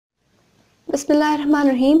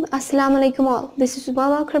Bismillahirrahmanirrahim. Assalamu alaikum all. This is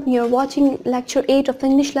Umama Akram. You're watching lecture 8 of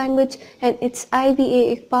English language and it's Javed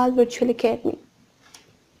Iqbal Virtual Academy.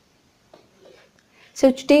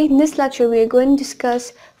 So today in this lecture we are going to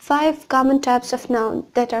discuss 5 common types of noun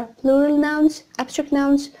that are plural nouns, abstract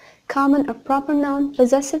nouns, common or proper noun,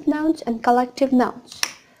 possessive nouns and collective nouns.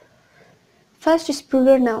 First is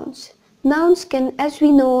plural nouns. Nouns can, as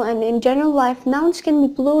we know and in general life, nouns can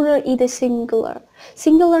be plural, either singular.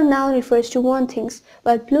 Singular noun refers to one thing,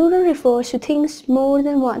 while plural refers to things more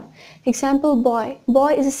than one. Example, boy.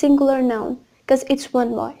 Boy is a singular noun because it's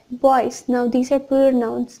one boy. Boys, now these are plural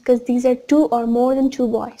nouns because these are two or more than two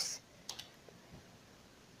boys.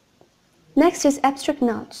 Next is abstract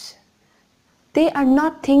nouns. They are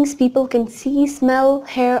not things people can see, smell,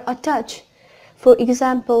 hear or touch. For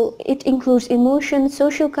example, it includes emotions,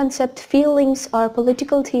 social concepts, feelings, or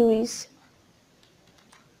political theories.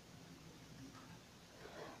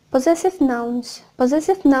 Possessive nouns.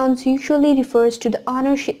 Possessive nouns usually refers to the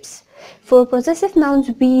ownerships. For possessive nouns,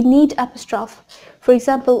 we need apostrophe. For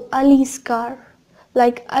example, Ali's car.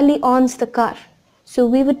 Like Ali owns the car. So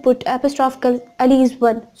we would put apostrophe because Ali is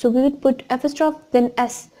one. So we would put apostrophe then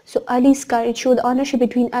S. So Ali's car. It shows the ownership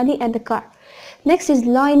between Ali and the car. Next is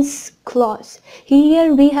lines clause.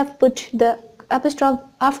 Here we have put the apostrophe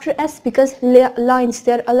after S because lines,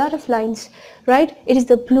 there are a lot of lines, right? It is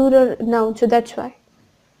the plural noun, so that's why.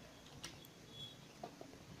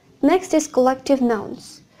 Next is collective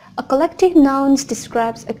nouns. A collective noun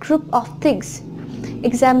describes a group of things.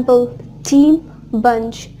 Example, team,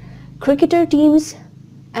 bunch, cricketer teams,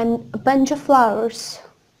 and a bunch of flowers.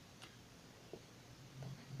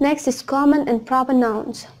 Next is common and proper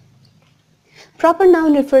nouns. Proper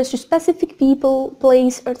noun refers to specific people,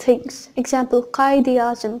 place, or things. Example,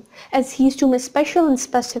 Qaid-e-Azam, as he is too much special and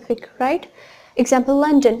specific, right? Example,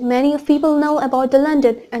 London. Many of people know about the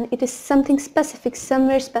London, and it is something specific,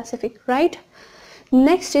 somewhere specific, right?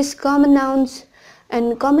 Next is common nouns,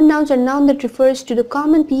 and common nouns are nouns that refers to the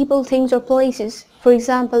common people, things, or places. For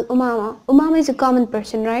example, Umama. Umama is a common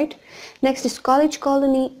person, right? Next is college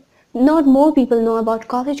colony. Not more people know about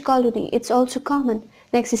college colony. It's also common.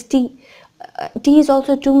 Next is tea. Tea is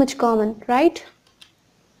also too much common, right?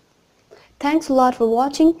 Thanks a lot for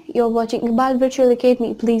watching. You're watching Iqbal Virtual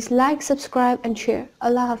Academy. Please like, subscribe and share.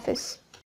 Allah Hafiz.